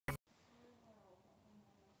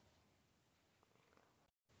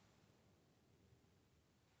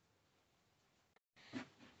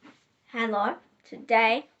Hello,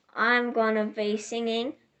 today I'm gonna be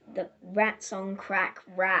singing the Rats on Crack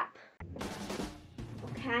rap.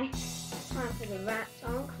 Okay, time for the Rats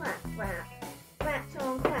on Crack rap. Rats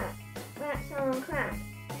on crack, rats on crack.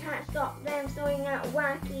 Can't stop them throwing out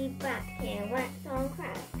wacky back here. Rats on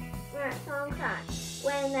crack, rats on crack.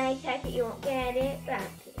 When they take it, you won't get it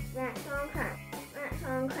back. It's rats on crack, rats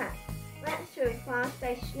on crack. Rats too fast,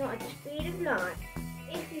 they snort at the speed of light.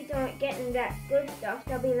 If you don't get them that good stuff,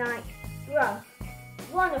 they'll be like, bro,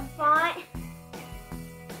 wanna fight?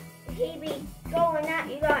 He be going at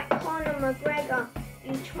you like Conor McGregor.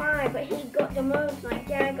 You try, but he got the moves like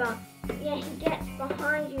Jagger. Yeah, he gets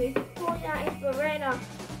behind you, pulls out his Beretta,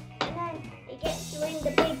 and then he gets you in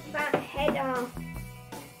the big fat header.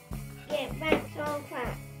 Get rats on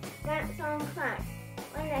crack, rats on crack.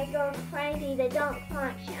 When they go crazy, they don't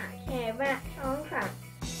quite shack. Yeah, rats on crack,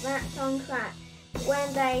 rats on crack.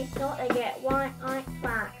 When they snort, they get white-eyed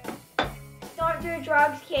plaque. Don't do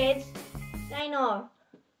drugs, kids. Say no.